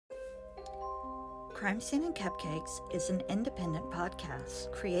Crime Scene and Cupcakes is an independent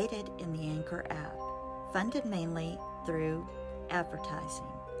podcast created in the Anchor app, funded mainly through advertising.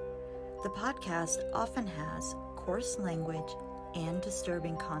 The podcast often has coarse language and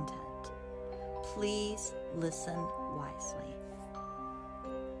disturbing content. Please listen wisely.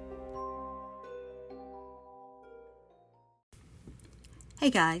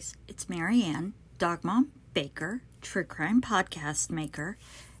 Hey guys, it's Marianne, Dog Mom Baker, True Crime Podcast Maker,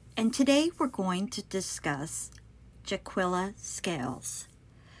 and today we're going to discuss Jaquilla Scales.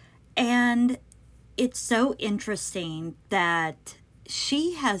 And it's so interesting that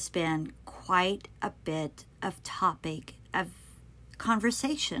she has been quite a bit of topic of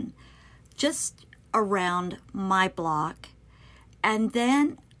conversation just around my blog. And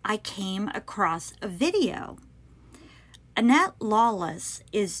then I came across a video. Annette Lawless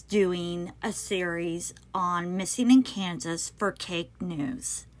is doing a series on missing in Kansas for Cake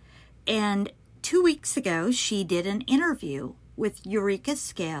News. And 2 weeks ago, she did an interview with Jaquilla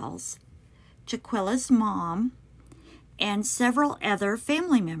Scales, Jaquilla's mom, and several other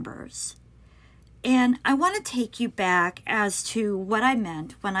family members. And I want to take you back as to what I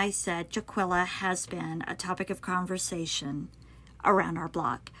meant when I said Jaquilla has been a topic of conversation around our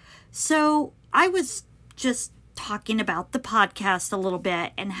blog. So I was just talking about the podcast a little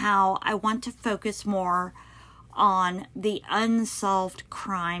bit and how I want to focus more on the unsolved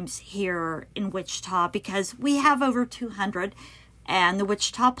crimes here in Wichita because we have over 200 and the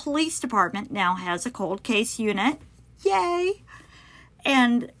Wichita Police Department now has a cold case unit. Yay!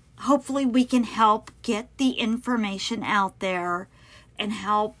 And hopefully we can help get the information out there and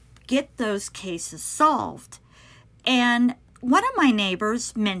help get those cases solved. And one of my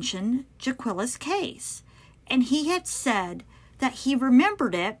neighbors mentioned Jaquilla's case. And he had said that he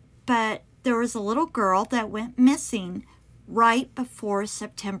remembered it, but there was a little girl that went missing right before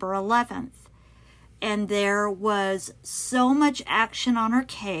September 11th. And there was so much action on her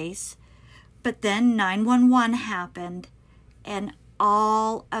case, but then 911 happened, and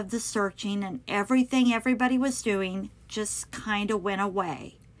all of the searching and everything everybody was doing just kind of went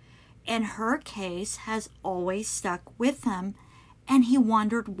away. And her case has always stuck with him, and he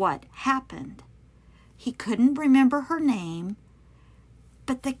wondered what happened. He couldn't remember her name,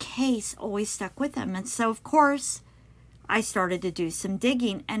 but the case always stuck with him. And so, of course, I started to do some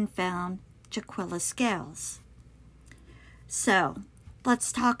digging and found Jaquilla Scales. So,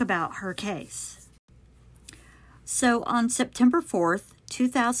 let's talk about her case. So, on September 4th,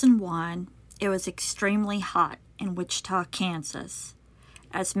 2001, it was extremely hot in Wichita, Kansas,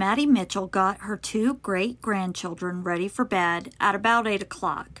 as Maddie Mitchell got her two great-grandchildren ready for bed at about 8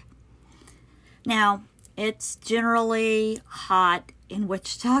 o'clock. Now, it's generally hot in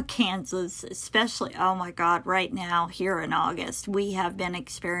Wichita, Kansas, especially, oh my God, right now here in August, we have been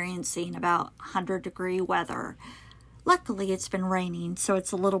experiencing about 100-degree weather. Luckily, it's been raining, so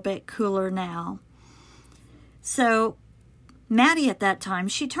it's a little bit cooler now. So, Maddie at that time,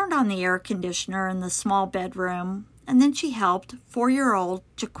 she turned on the air conditioner in the small bedroom, and then she helped 4-year-old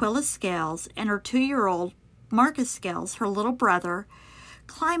Jaquilla Scales and her 2-year-old Marcus Scales, her little brother,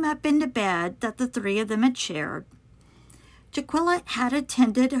 climb up into bed that the three of them had shared. Jaquilla had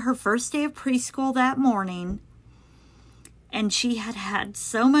attended her first day of preschool that morning, and she had had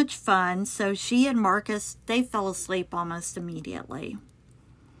so much fun, so she and Marcus, they fell asleep almost immediately.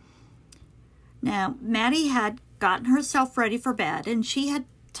 Now, Maddie had gotten herself ready for bed, and she had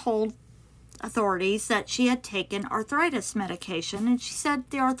told authorities that she had taken arthritis medication, and she said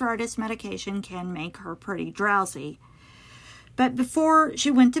the arthritis medication can make her pretty drowsy. But before she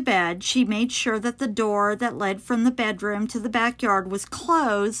went to bed, she made sure that the door that led from the bedroom to the backyard was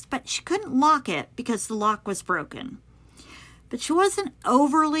closed, but she couldn't lock it because the lock was broken. But she wasn't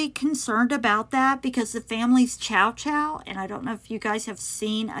overly concerned about that because the family's chow chow, and I don't know if you guys have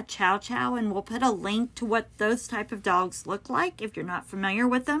seen a chow chow, and we'll put a link to what those type of dogs look like if you're not familiar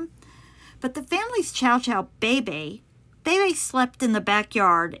with them. But the family's chow chow, Bebe slept in the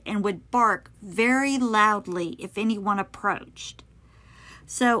backyard and would bark very loudly if anyone approached.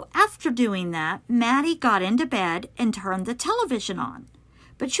 So after doing that, Maddie got into bed and turned the television on.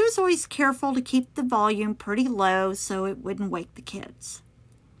 But she was always careful to keep the volume pretty low so it wouldn't wake the kids.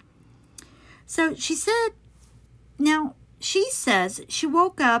 So she says she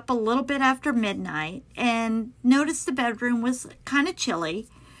woke up a little bit after midnight and noticed the bedroom was kind of chilly.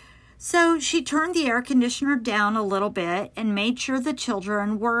 So she turned the air conditioner down a little bit and made sure the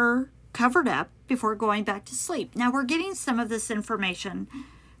children were covered up before going back to sleep. Now, we're getting some of this information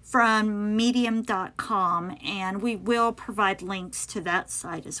from medium.com, and we will provide links to that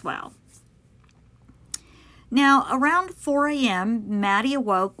site as well. Now, around 4 a.m., Maddie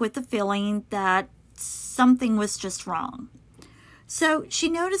awoke with the feeling that something was just wrong. So she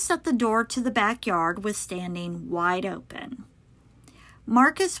noticed that the door to the backyard was standing wide open.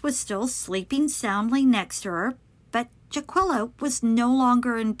 Marcus was still sleeping soundly next to her, but Jaquilla was no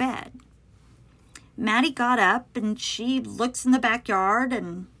longer in bed. Maddie got up and she looks in the backyard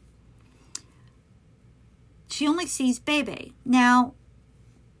and she only sees Bebe. Now,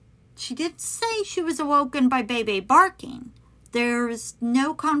 she didn't say she was awoken by Bebe barking. There's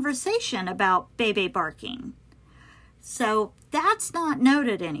no conversation about Bebe barking. So that's not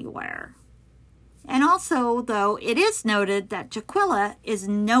noted anywhere. And also, though, it is noted that Jaquilla is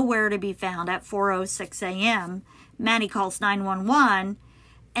nowhere to be found at 4:06 a.m. Maddie calls 911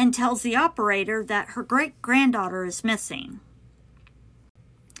 and tells the operator that her great-granddaughter is missing.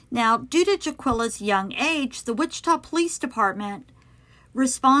 Now, due to Jaquilla's young age, the Wichita Police Department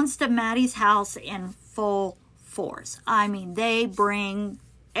responds to Maddie's house in full force. I mean, they bring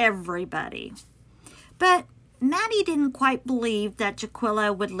everybody. But Maddie didn't quite believe that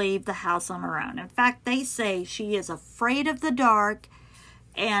Jaquilla would leave the house on her own. In fact, they say she is afraid of the dark,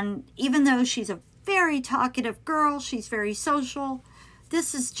 and even though she's a very talkative girl, she's very social,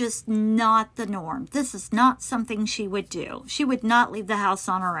 this is just not the norm. This is not something she would do. She would not leave the house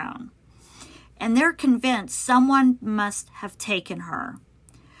on her own. And they're convinced someone must have taken her.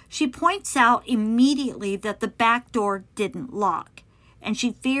 She points out immediately that the back door didn't lock, and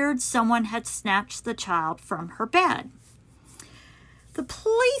she feared someone had snatched the child from her bed. The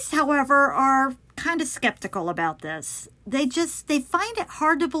police, however, are kind of skeptical about this. They find it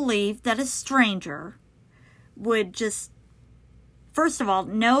hard to believe that a stranger would just, first of all,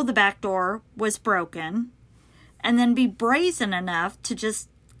 know the back door was broken, and then be brazen enough to just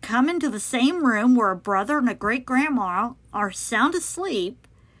come into the same room where a brother and a great-grandma are sound asleep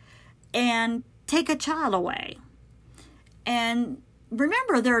and take a child away. And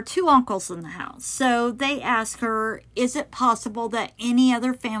remember, there are two uncles in the house, so they ask her, is it possible that any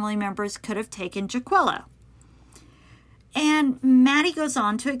other family members could have taken Jaquilla? And Maddie goes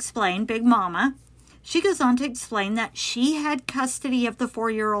on to explain, Big Mama, she goes on to explain that she had custody of the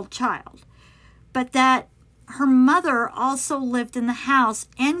 4-year-old child, but that her mother also lived in the house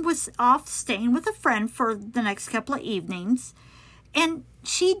and was off staying with a friend for the next couple of evenings, and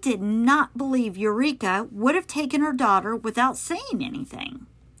she did not believe Eureka would have taken her daughter without saying anything.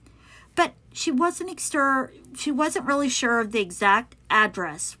 But she wasn't really sure of the exact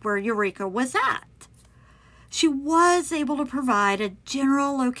address where Eureka was at. She was able to provide a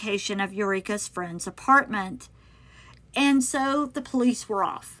general location of Eureka's friend's apartment, and so the police were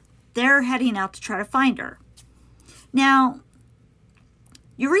off. They're heading out to try to find her. Now,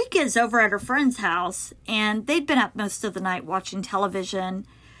 Eureka is over at her friend's house, and they'd been up most of the night watching television,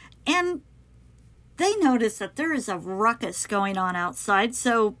 and they notice that there is a ruckus going on outside,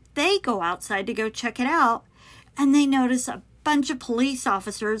 so they go outside to go check it out, and they notice a bunch of police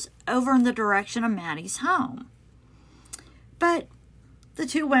officers over in the direction of Maddie's home. But the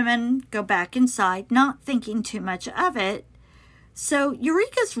two women go back inside, not thinking too much of it, so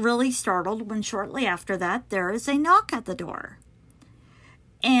Eureka's really startled when shortly after that there is a knock at the door.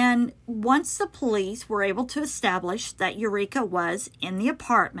 And once the police were able to establish that Eureka was in the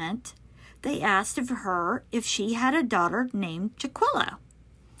apartment, they asked of her if she had a daughter named Jaquilla.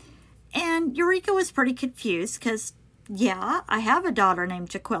 And Eureka was pretty confused because, yeah, I have a daughter named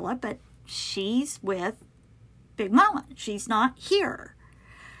Jaquilla, but she's with Big Mama. She's not here.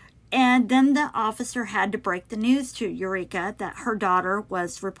 And then the officer had to break the news to Eureka that her daughter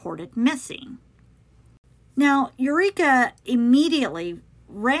was reported missing. Now, Eureka immediately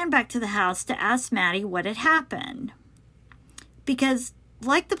ran back to the house to ask Maddie what had happened. Because,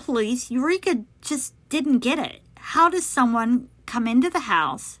 like the police, Eureka just didn't get it. How does someone come into the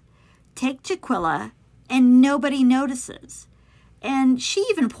house, take Jaquilla, and nobody notices? And she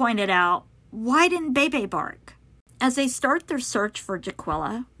even pointed out, why didn't Bebe bark? As they start their search for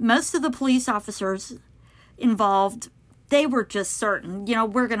Jaquilla, most of the police officers involved, they were just certain,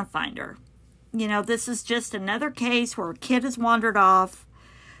 we're going to find her. This is just another case where a kid has wandered off.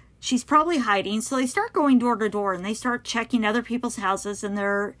 She's probably hiding. So they start going door to door and they start checking other people's houses, and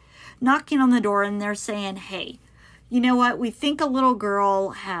they're knocking on the door and they're saying, hey, you know what? We think a little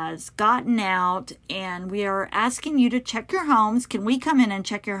girl has gotten out and we are asking you to check your homes. Can we come in and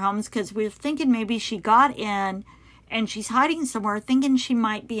check your homes? Because we're thinking maybe she got in and she's hiding somewhere thinking she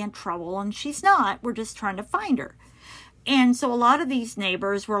might be in trouble, and she's not. We're just trying to find her. And so a lot of these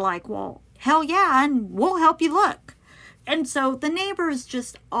neighbors were like, well, hell yeah, and we'll help you look. And so the neighbors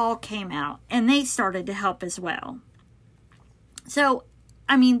just all came out and they started to help as well. So,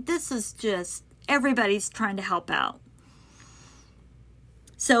 this is just, everybody's trying to help out.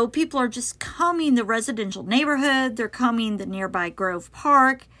 So people are just combing the residential neighborhood. They're combing the nearby Grove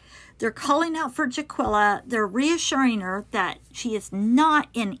Park. They're calling out for Jaquilla. They're reassuring her that she is not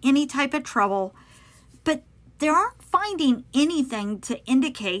in any type of trouble. But they aren't finding anything to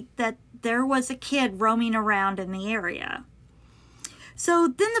indicate that there was a kid roaming around in the area. So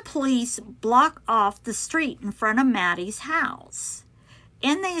then the police block off the street in front of Maddie's house.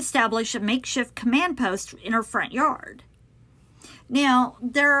 And they establish a makeshift command post in her front yard. Now,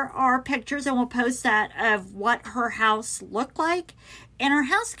 there are pictures, and we'll post that, of what her house looked like. And her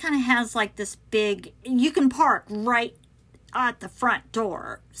house kind of has like this big, you can park right at the front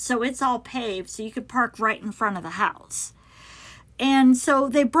door. So it's all paved, so you could park right in front of the house. And so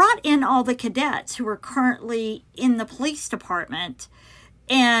they brought in all the cadets who were currently in the police department,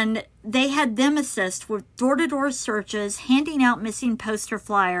 and they had them assist with door-to-door searches, handing out missing poster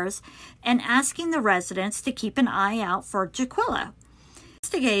flyers, and asking the residents to keep an eye out for Jaquilla.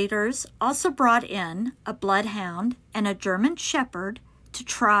 Investigators also brought in a bloodhound and a German shepherd to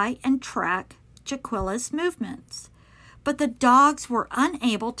try and track Jaquilla's movements. But the dogs were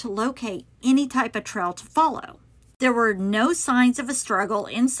unable to locate any type of trail to follow. There were no signs of a struggle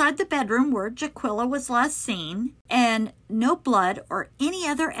inside the bedroom where Jaquilla was last seen, and no blood or any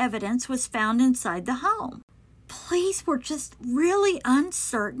other evidence was found inside the home. Police were just really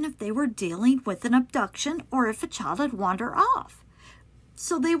uncertain if they were dealing with an abduction or if a child had wandered off.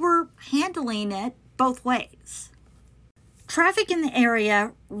 So they were handling it both ways. Traffic in the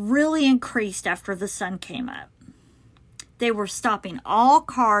area really increased after the sun came up. They were stopping all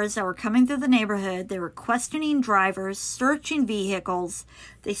cars that were coming through the neighborhood. They were questioning drivers, searching vehicles.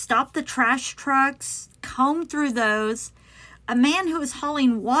 They stopped the trash trucks, combed through those. A man who was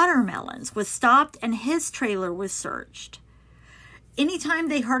hauling watermelons was stopped and his trailer was searched. Anytime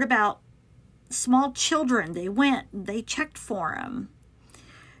they heard about small children, they went and they checked for them.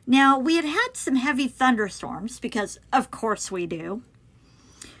 Now, we had some heavy thunderstorms because, of course, we do.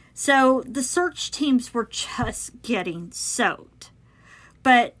 So the search teams were just getting soaked.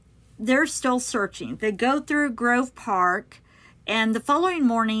 But they're still searching. They go through Grove Park, and the following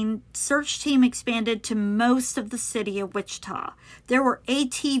morning, search team expanded to most of the city of Wichita. There were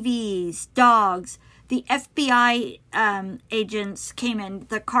ATVs, dogs. The FBI agents came in.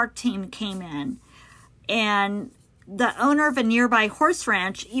 The CART team came in. And the owner of a nearby horse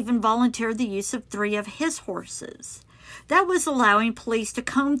ranch even volunteered the use of 3 of his horses. That was allowing police to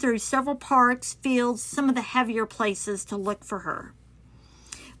comb through several parks, fields, some of the heavier places to look for her.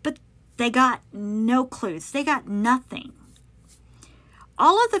 But they got no clues. They got nothing.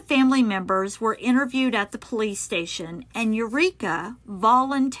 All of the family members were interviewed at the police station, and Eureka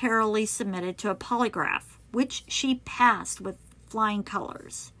voluntarily submitted to a polygraph, which she passed with flying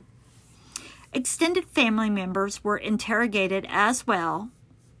colors. Extended family members were interrogated as well,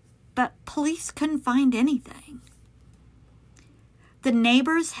 but police couldn't find anything. The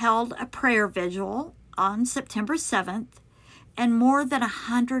neighbors held a prayer vigil on September 7th, and more than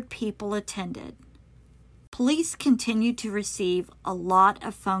 100 people attended. Police continued to receive a lot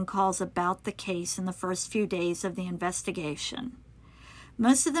of phone calls about the case in the first few days of the investigation.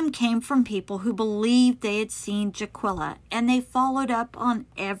 Most of them came from people who believed they had seen Jaquilla, and they followed up on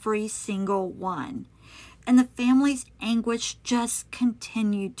every single one. And the family's anguish just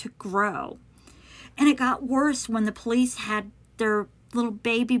continued to grow. And it got worse when the police had their little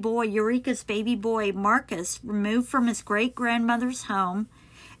baby boy, Eureka's baby boy, Marcus, removed from his great-grandmother's home,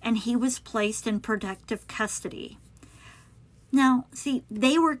 and he was placed in protective custody. Now, see,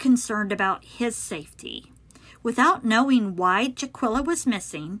 they were concerned about his safety. Without knowing why Jaquilla was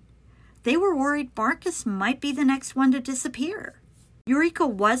missing, they were worried Marcus might be the next one to disappear. Eureka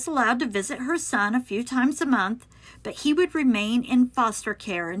was allowed to visit her son a few times a month, but he would remain in foster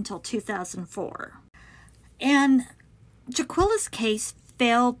care until 2004. And Jaquilla's case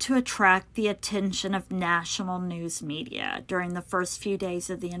failed to attract the attention of national news media during the first few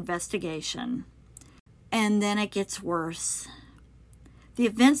days of the investigation. And then it gets worse. The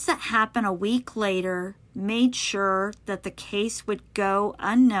events that happened a week later made sure that the case would go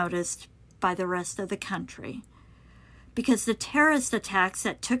unnoticed by the rest of the country, because the terrorist attacks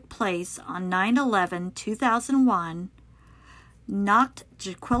that took place on 9/11/2001 knocked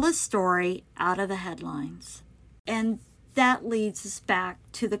Jaquilla's story out of the headlines. And that leads us back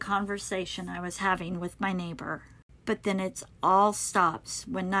to the conversation I was having with my neighbor. But then it all stops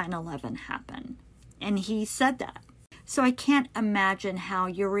when 9/11 happened. And he said that. So I can't imagine how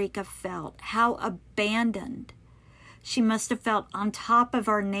Eureka felt, how abandoned. She must have felt on top of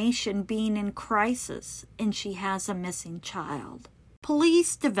our nation being in crisis, and she has a missing child.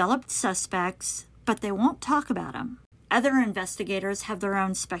 Police developed suspects, but they won't talk about them. Other investigators have their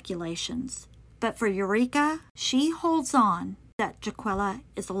own speculations. But for Eureka, she holds on that Jaquilla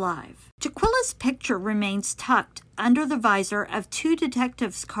is alive. Jaquilla's picture remains tucked under the visor of 2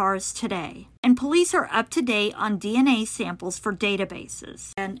 detectives' cars today, and police are up to date on DNA samples for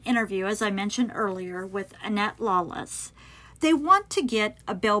databases. An interview, as I mentioned earlier, with Annette Lawless. They want to get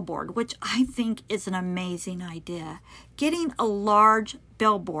a billboard, which I think is an amazing idea. Getting a large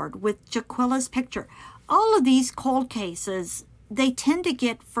billboard with Jaquilla's picture. All of these cold cases, they tend to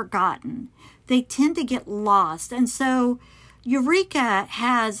get forgotten. They tend to get lost. And so Eureka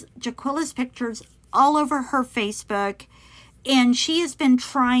has Jaquilla's pictures all over her Facebook, and she has been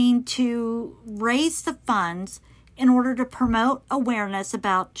trying to raise the funds in order to promote awareness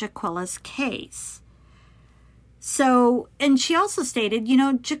about Jaquilla's case. So, and she also stated,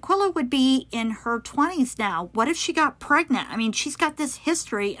 Jaquilla would be in her 20s now. What if she got pregnant? I mean, she's got this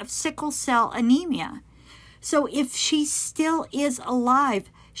history of sickle cell anemia. So if she still is alive,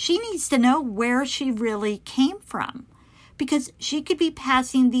 she needs to know where she really came from, because she could be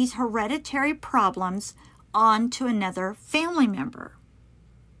passing these hereditary problems on to another family member.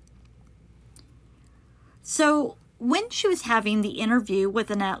 So when she was having the interview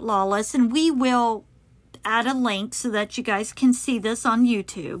with Annette Lawless, and we will add a link so that you guys can see this on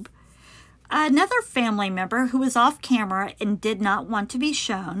YouTube, another family member who was off camera and did not want to be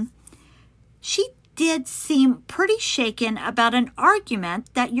shown, she did seem pretty shaken about an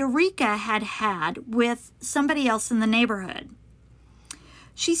argument that Eureka had with somebody else in the neighborhood.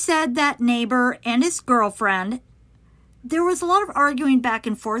 She said that neighbor and his girlfriend, there was a lot of arguing back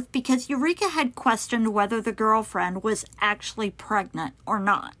and forth because Eureka had questioned whether the girlfriend was actually pregnant or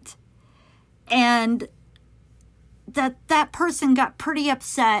not. And that person got pretty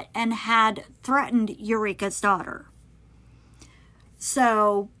upset and had threatened Eureka's daughter.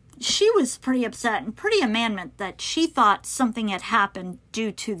 So she was pretty upset and pretty adamant that she thought something had happened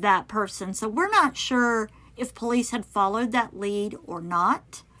due to that person. So we're not sure if police had followed that lead or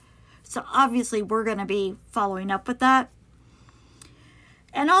not. So obviously we're going to be following up with that.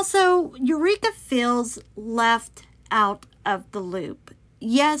 And also, Eureka feels left out of the loop.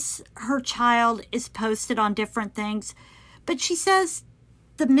 Yes, her child is posted on different things, but she says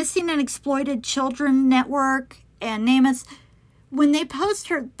the Missing and Exploited Children Network and NamUs, when they post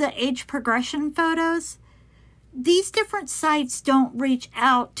the age progression photos, these different sites don't reach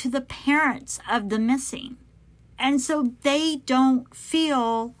out to the parents of the missing. And so they don't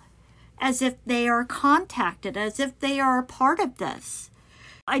feel as if they are contacted, as if they are a part of this.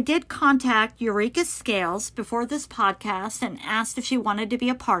 I did contact Jaquilla Scales before this podcast and asked if she wanted to be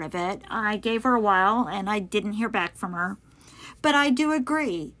a part of it. I gave her a while and I didn't hear back from her. But I do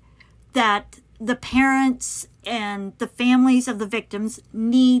agree that the parents and the families of the victims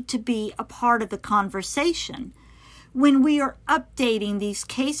need to be a part of the conversation. When we are updating these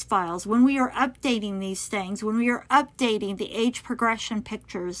case files, when we are updating these things, when we are updating the age progression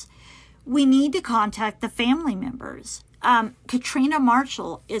pictures, we need to contact the family members. Katrina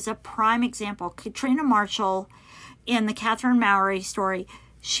Marshall is a prime example. Katrina Marshall, in the Catherine Mowry story,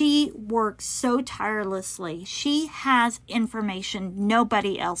 she works so tirelessly. She has information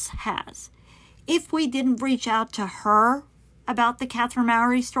nobody else has. If we didn't reach out to her about the Catherine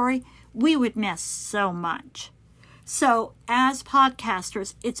Mowry story, we would miss so much. So as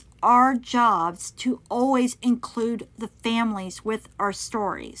podcasters, it's our jobs to always include the families with our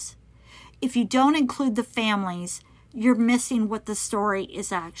stories. If you don't include the families, you're missing what the story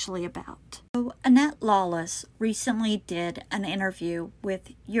is actually about. So Annette Lawless recently did an interview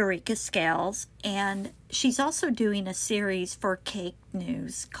with Jaquilla Scales, and she's also doing a series for Cake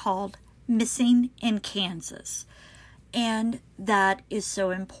News called Missing in Kansas. And that is so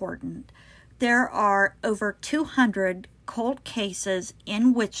important. There are over 200 cold cases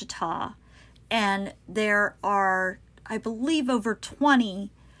in Wichita, and there are, I believe, over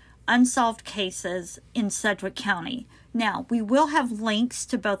 20 unsolved cases in Sedgwick County. Now, we will have links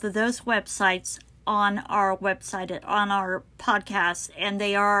to both of those websites on our website, on our podcast, and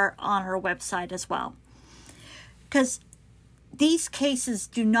they are on our website as well. Because these cases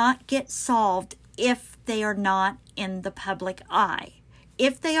do not get solved if they are not in the public eye.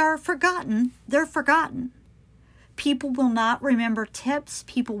 If they are forgotten, they're forgotten. People will not remember tips.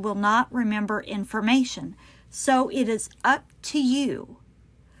 People will not remember information. So it is up to you,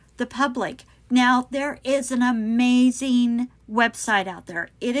 the public. Now, there is an amazing website out there.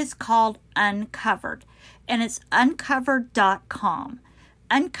 It is called Uncovered, and it's uncovered.com.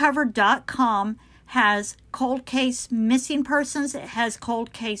 Uncovered.com has cold case missing persons. It has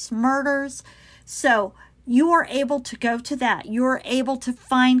cold case murders. So you are able to go to that. You are able to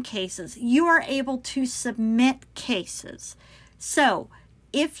find cases. You are able to submit cases. So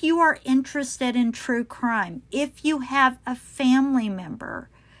if you are interested in true crime, if you have a family member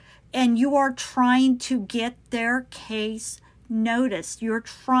and you are trying to get their case noticed, you're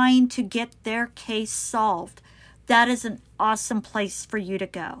trying to get their case solved, that is an awesome place for you to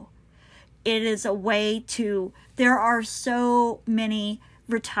go. It is a way to, there are so many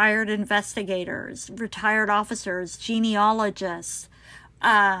retired investigators, retired officers, genealogists,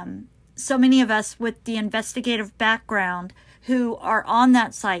 so many of us with the investigative background who are on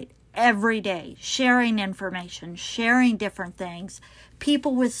that site every day, sharing information, sharing different things.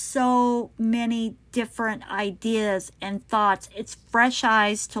 People with so many different ideas and thoughts. It's fresh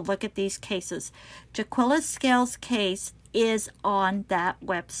eyes to look at these cases. Jaquilla Scales' case is on that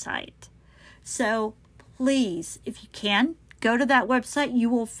website. So please, if you can, go to that website. You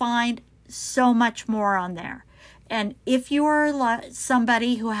will find so much more on there. And if you are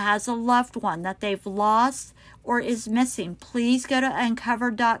somebody who has a loved one that they've lost or is missing, please go to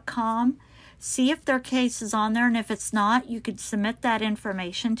uncovered.com. See if their case is on there, and if it's not, you could submit that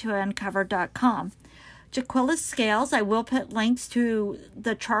information to uncovered.com. Jaquilla Scales, I will put links to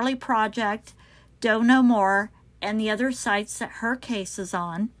the Charlie Project, Doe No More, and the other sites that her case is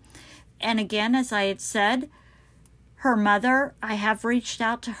on. And again, as I had said, her mother, I have reached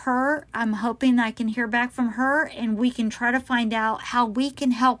out to her. I'm hoping I can hear back from her, and we can try to find out how we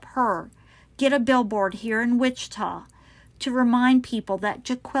can help her get a billboard here in Wichita to remind people that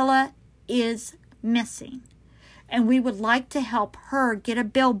Jaquilla is missing. And we would like to help her get a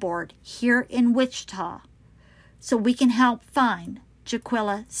billboard here in Wichita so we can help find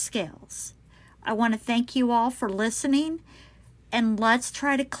Jaquilla Scales. I want to thank you all for listening, and let's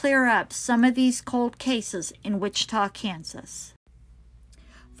try to clear up some of these cold cases in Wichita, Kansas.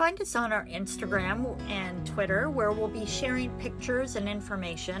 Find us on our Instagram and Twitter, where we'll be sharing pictures and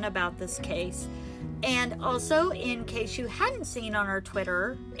information about this case. And also, in case you hadn't seen on our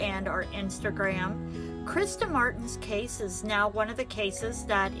Twitter and our Instagram, Krista Martin's case is now one of the cases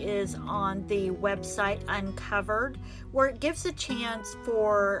that is on the website Uncovered, where it gives a chance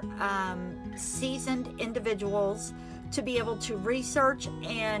for seasoned individuals to be able to research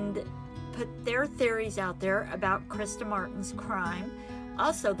and put their theories out there about Krista Martin's crime.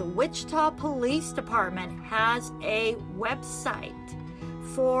 Also, the Wichita Police Department has a website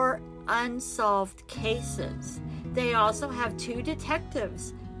for unsolved cases. They also have 2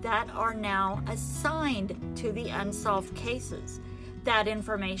 detectives that are now assigned to the unsolved cases. That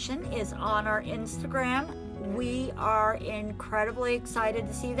information is on our Instagram. We are incredibly excited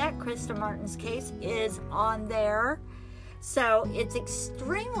to see that Krista Martin's case is on there. So it's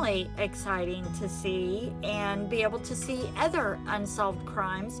extremely exciting to see and be able to see other unsolved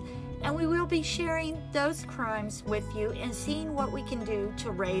crimes. And we will be sharing those crimes with you and seeing what we can do to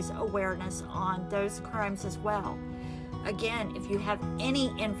raise awareness on those crimes as well. Again, if you have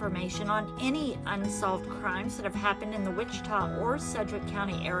any information on any unsolved crimes that have happened in the Wichita or Sedgwick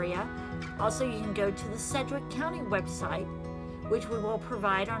County area, also you can go to the Sedgwick County website, which we will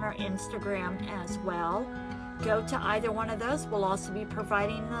provide on our Instagram as well. Go to either one of those. We'll also be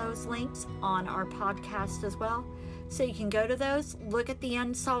providing those links on our podcast as well. So you can go to those, look at the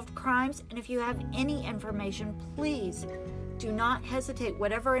unsolved crimes, and if you have any information, please do not hesitate.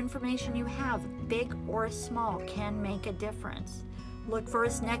 Whatever information you have, big or small, can make a difference. Look for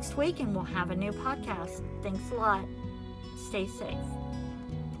us next week and we'll have a new podcast. Thanks a lot. Stay safe.